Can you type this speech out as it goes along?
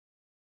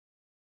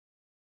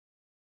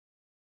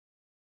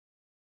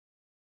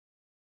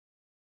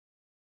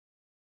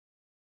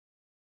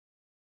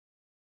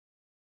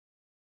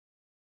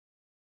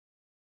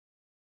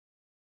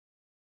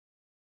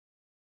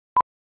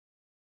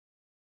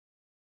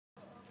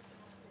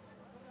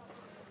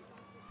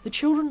The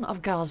children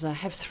of Gaza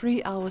have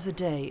 3 hours a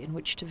day in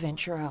which to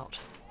venture out.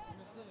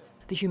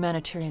 The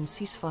humanitarian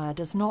ceasefire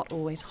does not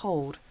always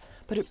hold,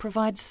 but it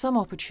provides some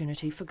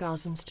opportunity for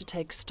Gazans to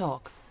take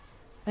stock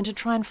and to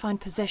try and find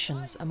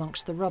possessions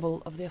amongst the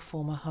rubble of their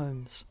former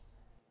homes.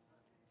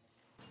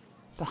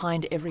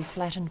 Behind every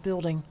flattened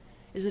building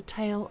is a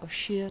tale of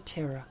sheer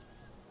terror.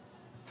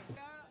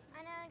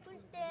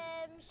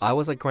 I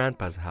was at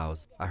Grandpa's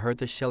house. I heard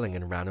the shelling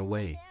and ran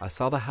away. I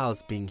saw the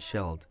house being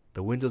shelled.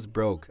 The windows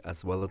broke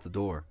as well as the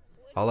door.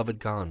 All of it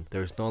gone.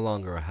 There is no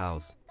longer a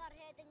house.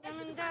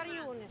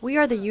 We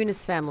are the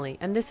Yunus family,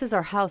 and this is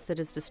our house that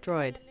is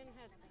destroyed.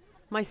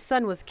 My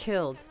son was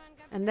killed,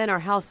 and then our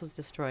house was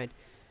destroyed.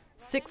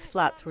 6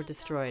 flats were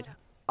destroyed.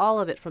 All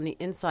of it from the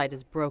inside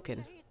is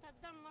broken.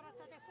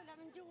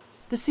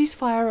 The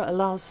ceasefire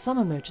allows some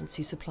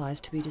emergency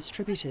supplies to be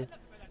distributed,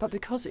 but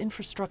because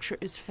infrastructure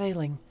is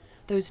failing,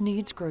 those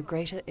needs grow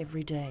greater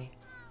every day.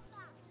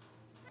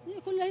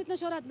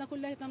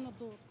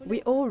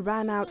 We all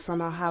ran out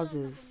from our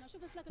houses.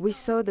 We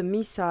saw the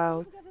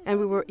missile and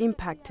we were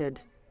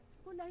impacted.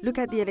 Look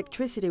at the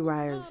electricity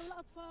wires.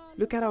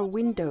 Look at our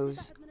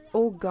windows,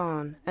 all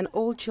gone, and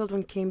all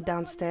children came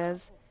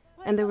downstairs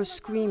and they were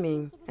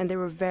screaming and they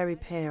were very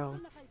pale.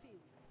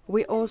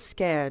 We're all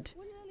scared.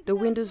 The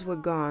windows were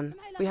gone.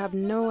 We have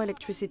no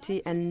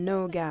electricity and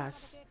no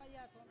gas.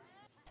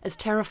 As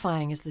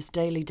terrifying as this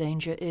daily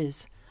danger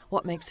is,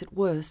 what makes it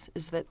worse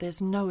is that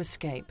there's no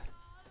escape.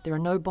 There are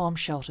no bomb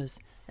shelters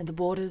and the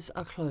borders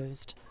are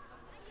closed.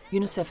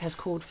 UNICEF has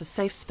called for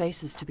safe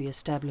spaces to be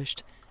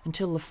established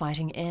until the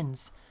fighting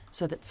ends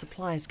so that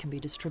supplies can be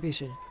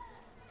distributed.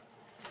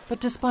 But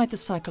despite the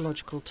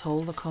psychological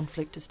toll the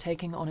conflict is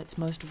taking on its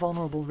most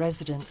vulnerable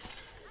residents,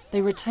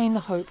 they retain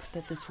the hope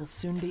that this will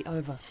soon be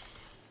over.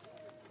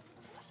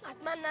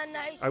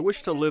 I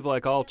wish to live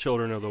like all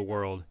children of the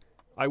world.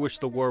 I wish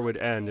the war would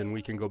end and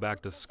we can go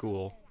back to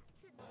school.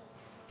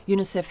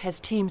 UNICEF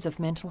has teams of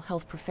mental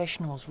health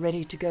professionals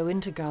ready to go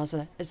into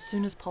Gaza as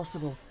soon as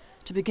possible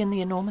to begin the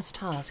enormous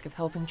task of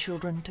helping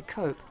children to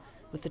cope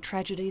with the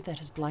tragedy that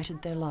has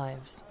blighted their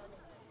lives.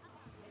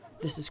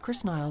 This is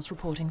Chris Niles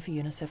reporting for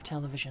UNICEF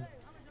Television.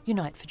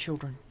 Unite for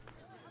Children.